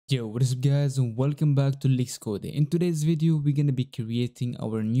Yo, what is up guys, and welcome back to Leaks Code. In today's video, we're gonna be creating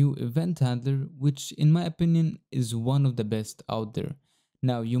our new event handler, which in my opinion is one of the best out there.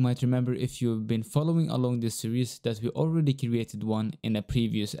 Now, you might remember if you've been following along this series that we already created one in a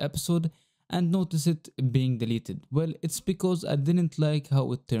previous episode and notice it being deleted. Well, it's because I didn't like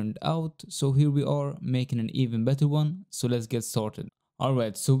how it turned out, so here we are making an even better one, so let's get started.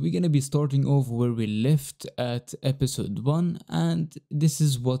 Alright, so we're gonna be starting off where we left at episode 1, and this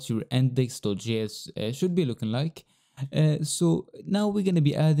is what your index.js should be looking like. So now we're gonna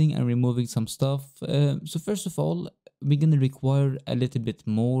be adding and removing some stuff. So first of all, we're gonna require a little bit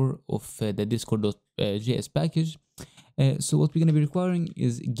more of the discord.js package. So what we're gonna be requiring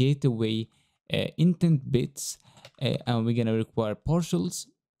is gateway intent bits, and we're gonna require partials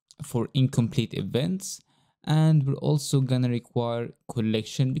for incomplete events. And we're also gonna require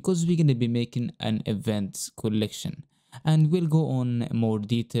collection because we're gonna be making an events collection, and we'll go on more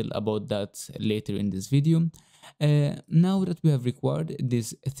detail about that later in this video. Now that we have required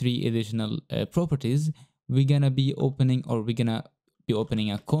these three additional properties, we're gonna be opening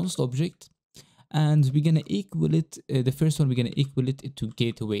a const object, and we're gonna equal it. The first one, we're gonna equal it to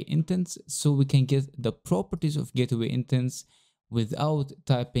gateway intents, so we can get the properties of gateway intents without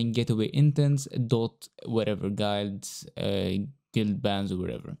typing gateway intents dot whatever guides, guild bands or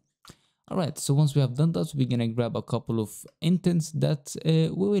whatever. Alright, so once we have done that, we're gonna grab a couple of intents that we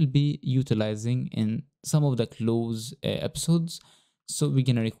will be utilizing in some of the close episodes. So we're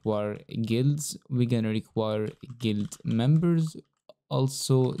gonna require guilds, we're gonna require guild members,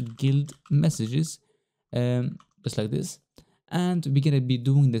 also guild messages, just like this. And we're gonna be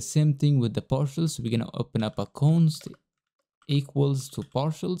doing the same thing with the partials. So we're gonna open up a const equals to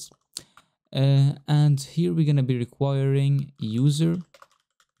partials, and here we're gonna be requiring user,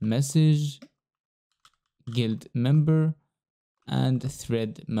 message, guild member, and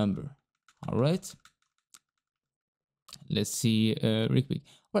thread member. All right, let's see real quick.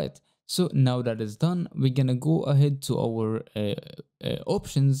 All right, so now that is done, we're gonna go ahead to our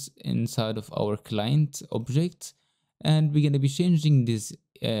options inside of our client object, and we're gonna be changing these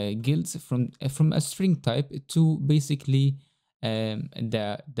guilds from a string type to basically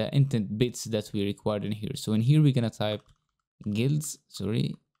the intent bits that we required in here. So in here we're gonna type guilds,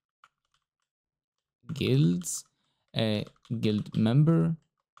 guild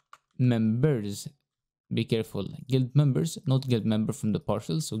members, be careful, guild members, not guild member from the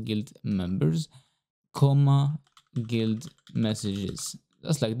partial, so guild members, comma, guild messages,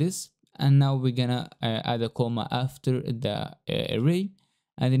 just like this. And now we're gonna add a comma after the array,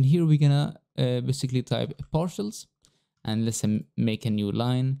 and in here we're gonna basically type partials, and let's make a new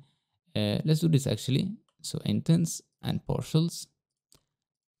line. Let's do this actually. So intents and partials.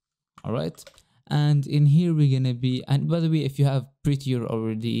 All right, and in here we're gonna be, and by the way, if you have prettier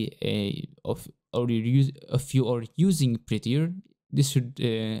already, if you are using prettier, this should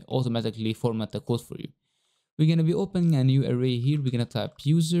automatically format the code for you. We're gonna be opening a new array here. We're gonna type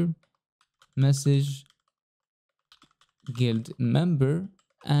user, message, guild member,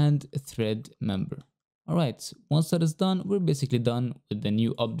 and thread member. Alright, once that is done, we're basically done with the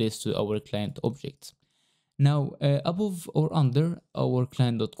new updates to our client objects. Now, above or under our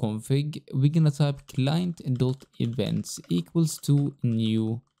client.config, we're gonna type client.events equals to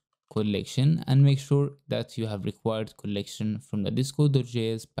new collection, and make sure that you have required collection from the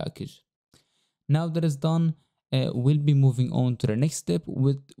discord.js package. Now that is done, we'll be moving on to the next step,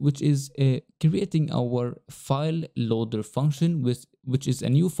 which is creating our file loader function, which is a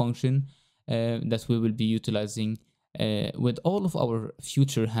new function that we will be utilizing with all of our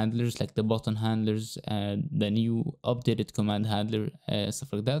future handlers, like the button handlers, the new updated command handler,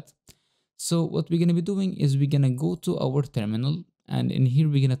 stuff like that. So what we're going to be doing is we're going to go to our terminal, and in here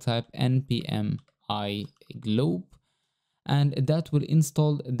we're going to type npm I globe, and that will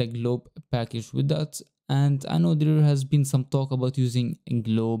install the globe package with that. And I know there has been some talk about using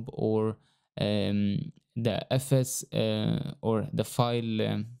globe or the fs or the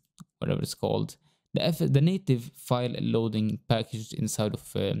file, whatever it's called, the native file loading package inside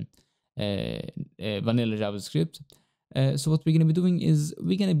of vanilla JavaScript. So what we're going to be doing is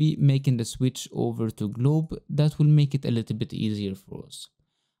we're going to be making the switch over to globe. That will make it a little bit easier for us.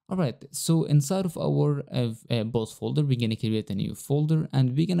 Alright, so inside of our both folder, we're going to create a new folder,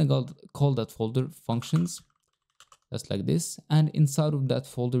 and we're going to call that folder functions, just like this. And inside of that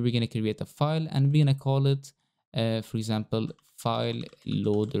folder, we're going to create a file, and we're going to call it, for example, file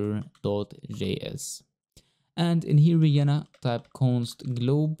loader.js. And in here, we're going to type const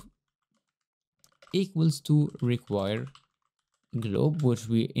globe equals to require globe, which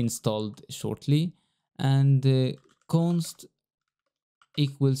we installed shortly, and const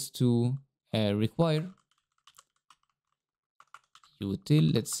equals to require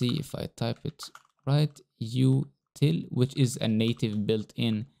util. Let's see if I type it right. Util, which is a native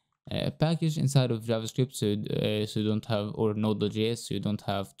built-in package inside of JavaScript, so you don't have, or Node.js, so you don't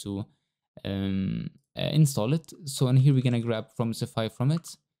have to install it. So and here we're gonna grab Promesify from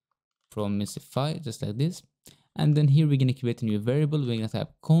it, Promesify, just like this. And then here we're gonna create a new variable. We're gonna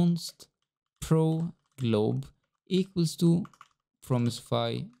type const pro globe equals to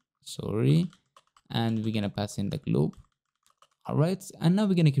Promesify, and we're gonna pass in the globe. All right, and now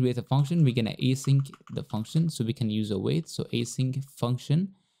we're gonna create a function. We're gonna async the function, so we can use await. So async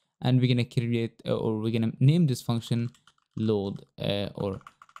function, and we're gonna create or we're gonna name this function load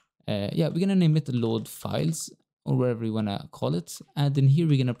we're gonna name it load files, or whatever you wanna call it. And then here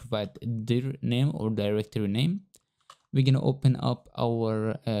we're gonna provide dir name or directory name. We're gonna open up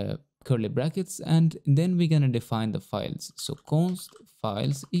our curly brackets, and then we're gonna define the files. So const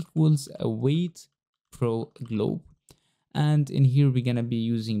files equals await pro globe. And in here we're gonna be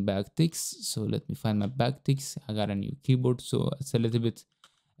using backticks. So let me find my backticks. I got a new keyboard, so it's a little bit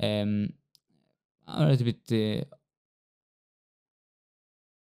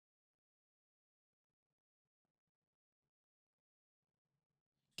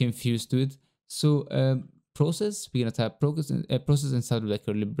confused to it. So process, we're gonna type process inside of the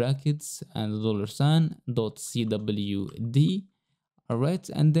curly brackets and the $sign dot cwd. All right,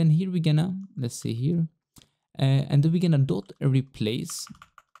 and then here we're gonna, let's see here, and then we're gonna dot replace,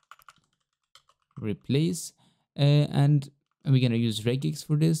 and we're gonna use regex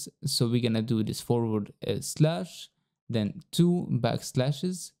for this. So we're gonna do this forward slash, then 2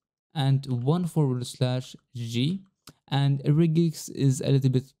 backslashes, and 1 forward slash g. And regex is a little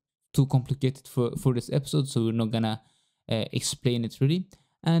bit too complicated for this episode, so we're not gonna explain it really.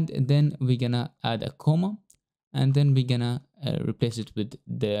 And then we're gonna add a comma, and then we're gonna replace it with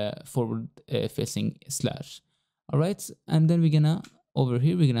the forward facing slash. All right, and then we're gonna, over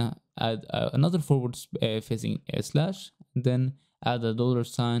here we're gonna add another forward facing slash, then add a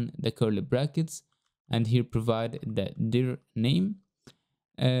 $sign, the curly brackets, and here provide the dir name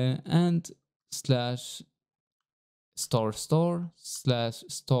and slash slash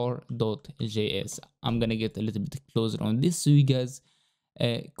star.js. I'm gonna get a little bit closer on this so you guys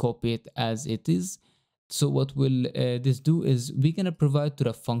copy it as it is. So what will this do is we're gonna provide to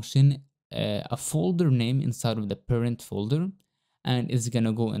the function a folder name inside of the parent folder, and it's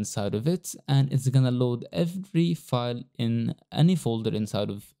gonna go inside of it, and it's gonna load every file in any folder inside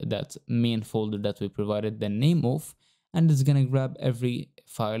of that main folder that we provided the name of, and it's gonna grab every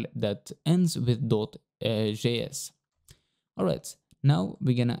file that ends with .js. All right, now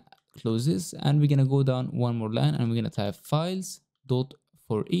we're gonna close this, and we're gonna go down one more line, and we're gonna type files dot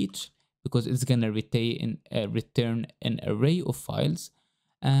for each, because it's gonna return an array of files,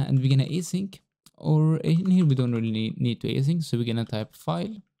 and we're gonna async, or in here we don't really need to async, so we're gonna type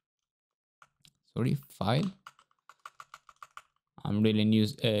file. I'm really new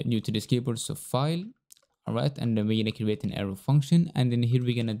to this keyboard, so file. All right, and then we're gonna create an arrow function, and then here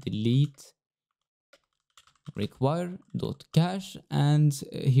we're gonna delete require dot cache, and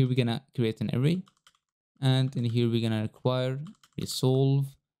here we're gonna create an array, and in here we're gonna require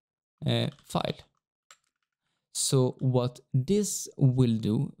resolve file. So what this will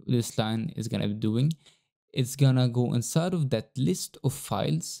do, this line is gonna be doing, it's gonna go inside of that list of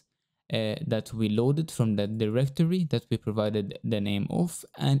files that we loaded from that directory that we provided the name of,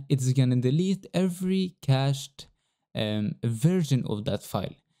 and it's gonna delete every cached version of that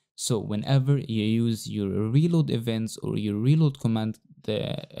file. So whenever you use your reload events or your reload command,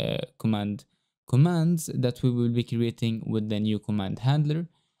 the commands that we will be creating with the new command handler,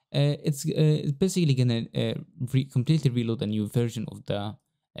 it's basically gonna completely reload a new version of the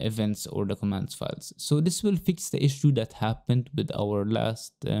events or the commands files. So this will fix the issue that happened with our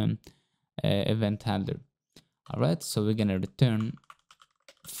last event handler. All right, so we're gonna return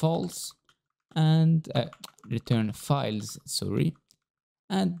false and return files, sorry.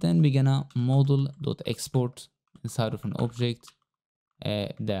 And then we're gonna model.export inside of an object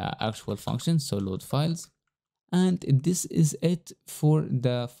the actual function, so load files. And this is it for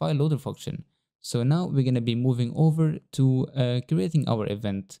the file loader function. So now we're gonna be moving over to creating our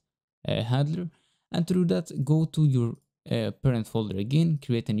event handler. And to do that, go to your parent folder again,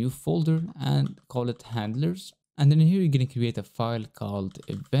 create a new folder and call it handlers. And then here you're gonna create a file called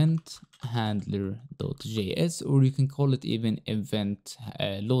event handler.js, or you can call it even event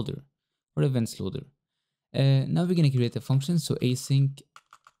loader or events loader. Now we're gonna create a function, so async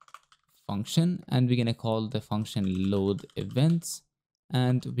function, and we're gonna call the function load events,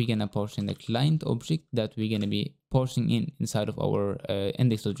 and we're gonna portion the client object that we're gonna be parsing inside of our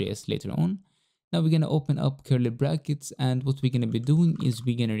index.js later on. Now we're gonna open up curly brackets, and what we're gonna be doing is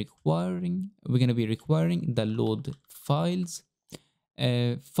we're gonna be requiring the load files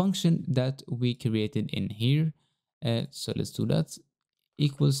function that we created in here. So let's do that.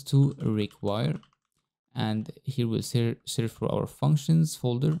 Equals to require, and here we'll search for our functions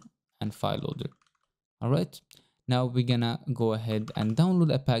folder and file loader. All right. Now we're gonna go ahead and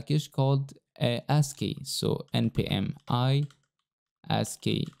download a package called ASCII. So npm I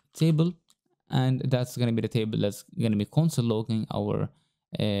ASCII table, and that's gonna be the table that's gonna be console logging our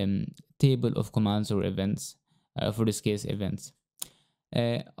table of commands or events. For this case, events.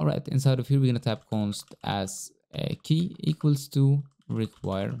 All right. Inside of here, we're gonna type const as key equals to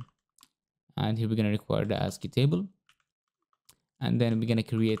require, and here we're gonna require the ASCII table, and then we're gonna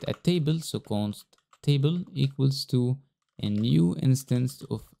create a table. So const table equals to a new instance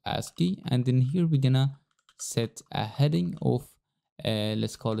of ASCII, and then here we're gonna set a heading of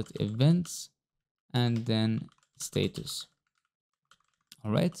let's call it events, and then status.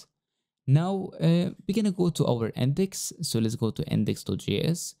 All right. Now we're gonna go to our index. So let's go to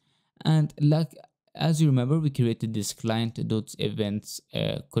index.js, and like as you remember, we created this client.events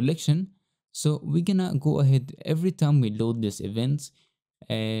collection. So we're gonna go ahead every time we load this event,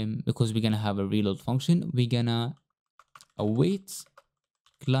 because we're gonna have a reload function, we're gonna await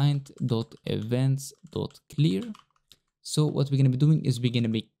client.events.clear. So what we're gonna be doing is we're gonna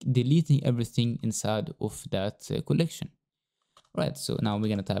be deleting everything inside of that collection. Right, so now we're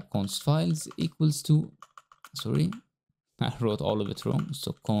gonna type const files equals to, sorry, I wrote all of it wrong.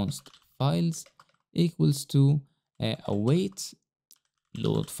 So const files equals to await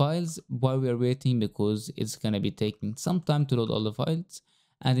load files while we are waiting, because it's gonna be taking some time to load all the files.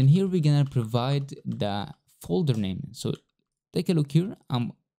 And in here we're gonna provide the folder name. So take a look here,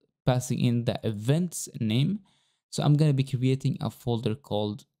 I'm passing in the events name. So I'm gonna be creating a folder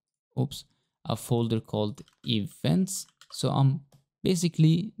called events. So I'm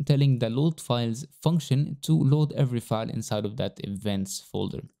basically telling the load files function to load every file inside of that events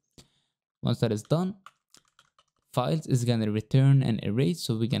folder. Once that is done, files is gonna return an array.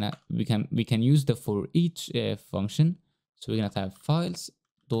 So we can use the for each function. So we're gonna type files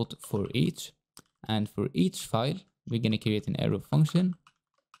dot for each, and for each file we're gonna create an arrow function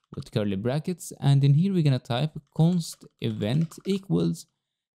with curly brackets, and in here we're gonna type const event equals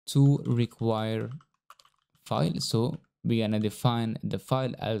to require file. So we're gonna define the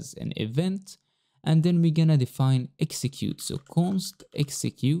file as an event, and then we're gonna define execute. So const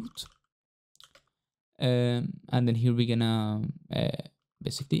execute, and then here we're gonna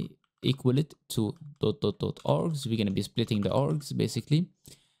basically equal it to .args. We're gonna be splitting the args basically,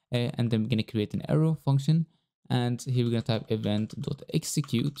 and then we're gonna create an arrow function, and here we're gonna type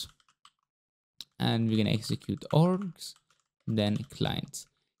event.execute, and we're gonna execute args, then client.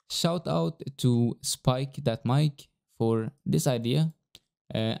 Shout out to Spike.Mike for this idea,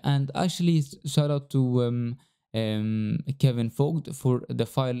 and actually shout out to Kevin Vogt for the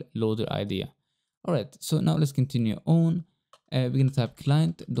file loader idea. All right, so now let's continue on. We're gonna type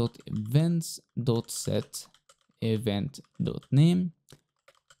client.events.set event.name,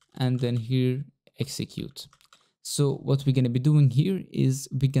 and then here execute. So what we're gonna be doing here is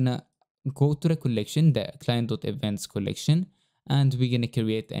we're gonna go to the collection, the client.events collection, and we're gonna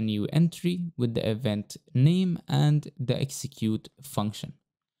create a new entry with the event name and the execute function.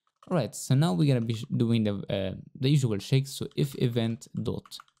 All right, so now we're gonna be doing the usual shakes. So if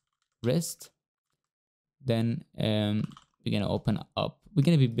event.rest, then we're gonna open up. We're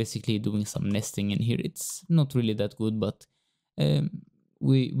gonna be basically doing some nesting in here. It's not really that good, but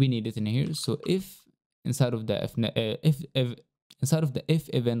we need it in here. So if inside of the if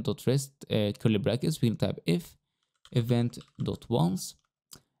event.rest curly brackets, we can type if event.once,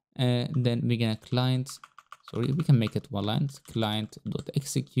 then we're gonna we can make it one line,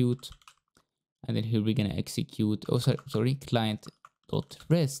 client.execute, and then here we're gonna execute,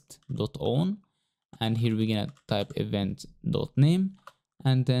 client.rest.on, and here we're gonna type event.name,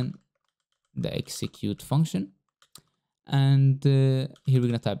 and then the execute function, and here we're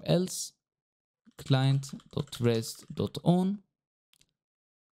gonna type else client.rest.on,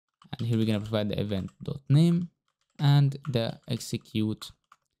 and here we're gonna provide the event.name and the execute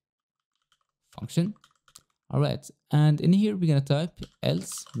function. All right, and in here we're gonna type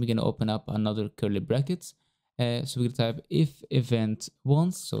else. We're gonna open up another curly brackets. So we're gonna type if event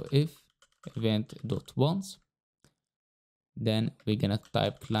once. So if event.once, then we're gonna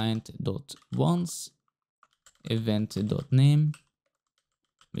type client.once event.name.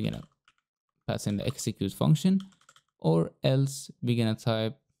 We're gonna pass in the execute function, or else we're gonna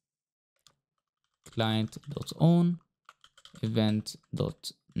type client.on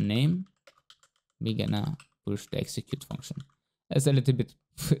event.name. We're gonna push the execute function. It's a little bit,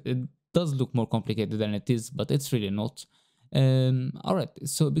 it does look more complicated than it is, but it's really not. All right,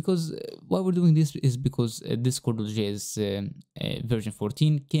 so because why we're doing this is because this Core.js version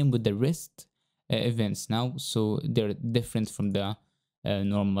 14 came with the REST events now, so they're different from the your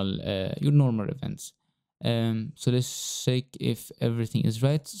normal events. So let's check if everything is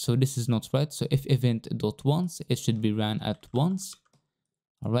right. So this is not right. So if event.once, it should be ran at once.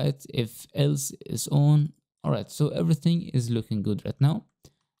 All right, if else is on. All right, so everything is looking good right now.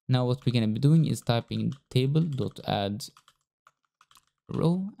 Now what we're gonna be doing is typing table.add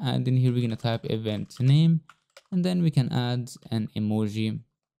row, and in here we're gonna type event name, and then we can add an emoji.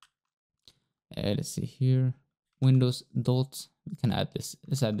 Let's see here, Windows dot, we can add this,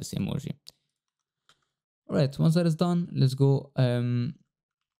 let's add this emoji. All right, once that is done, let's go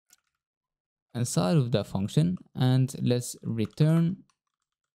inside of that function and let's return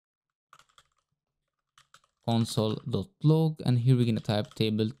console.log, and here we're gonna type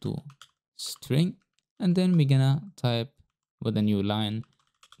table to string, and then we're gonna type with a new line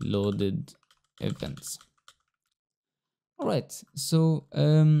loaded events. All right, so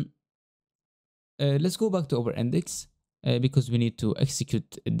let's go back to our index because we need to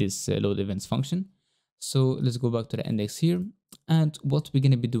execute this load events function. So let's go back to the index here, and what we're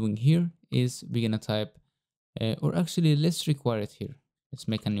gonna be doing here is we're gonna type, or actually let's require it here. Let's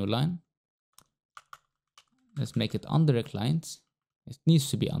make a new line. Let's make it under a client. It needs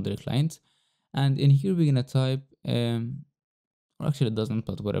to be under a client, and in here we're gonna type, or actually it doesn't,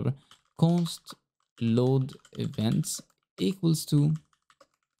 but whatever. Const load events equals to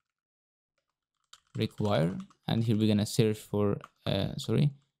require, and here we're gonna search for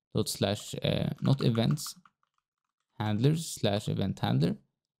dot slash not events handlers slash event handler,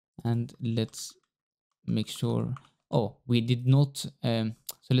 and let's make sure, oh, we did not so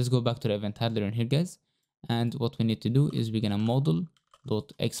let's go back to the event handler in here, guys, and what we need to do is we're gonna model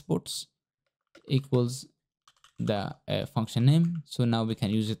dot exports equals the function name, so now we can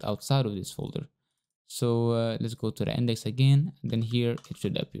use it outside of this folder. So let's go to the index again, and then here it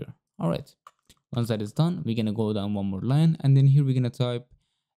should appear. All right, once that is done, we're gonna go down one more line, and then here we're gonna type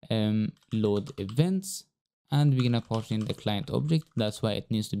load events, and we're gonna pass in the client object. That's why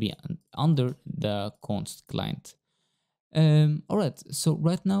it needs to be under the const client. All right, so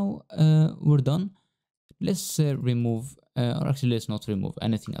right now we're done. Let's remove, or actually let's not remove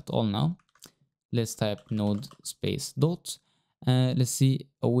anything at all now. Let's type node space dot. Let's see,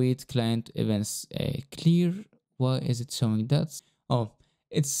 await client events clear. Why is it showing that? Oh,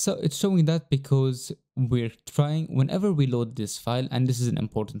 it's showing that because we're trying, whenever we load this file, and this is an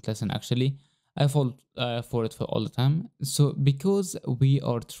important lesson actually, I fall for it for all the time. So because we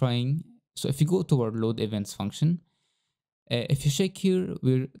are trying, so if you go to our load events function, if you check here,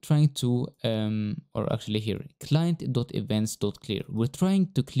 we're trying to, or actually here, client.events.clear. We're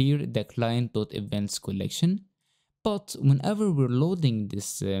trying to clear the client.events collection, but whenever we're loading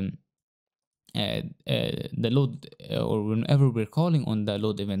this, the load, or whenever we're calling on the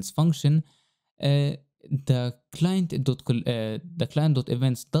load events function, the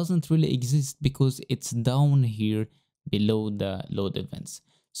client.events doesn't really exist because it's down here below the load events.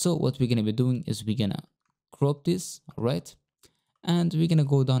 So what we're gonna be doing is we're gonna crop this, all right, and we're gonna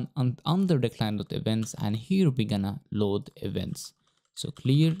go down under the client.events, and here we're gonna load events. So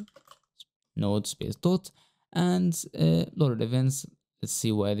clear node space dot, and loaded events. Let's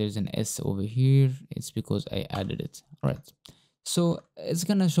see why there's an S over here. It's because I added it. All right, so it's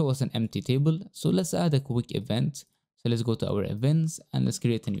gonna show us an empty table. So let's add a quick event. So let's go to our events and let's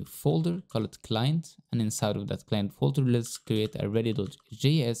create a new folder, call it client, and inside of that client folder, let's create a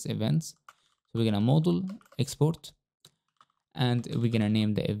ready.js events. So we're gonna model export, and we're gonna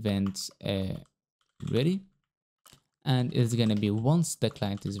name the event ready, and it's gonna be once the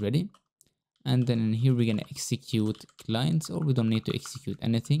client is ready. And then in here we're gonna execute clients, or we don't need to execute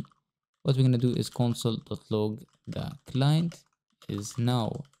anything. What we're gonna do is console.log the client is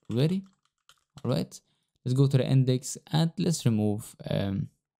now ready. All right, let's go to the index and let's remove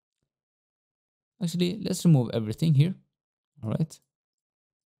actually let's remove everything here. All right,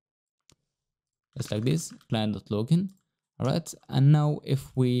 just like this, client.login. All right, and now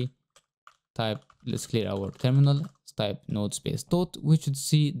if we type, let's clear our terminal, let's type node space dot, we should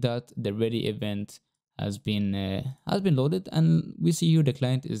see that the ready event has been loaded, and we see here the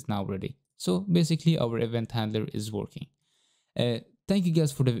client is now ready. So basically our event handler is working. Thank you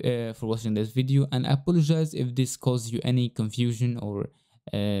guys for watching this video, and I apologize if this caused you any confusion or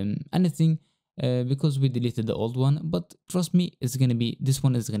anything. because we deleted the old one. But trust me, it's gonna be this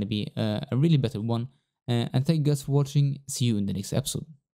one is gonna be a really better one. And thank you guys for watching. See you in the next episode.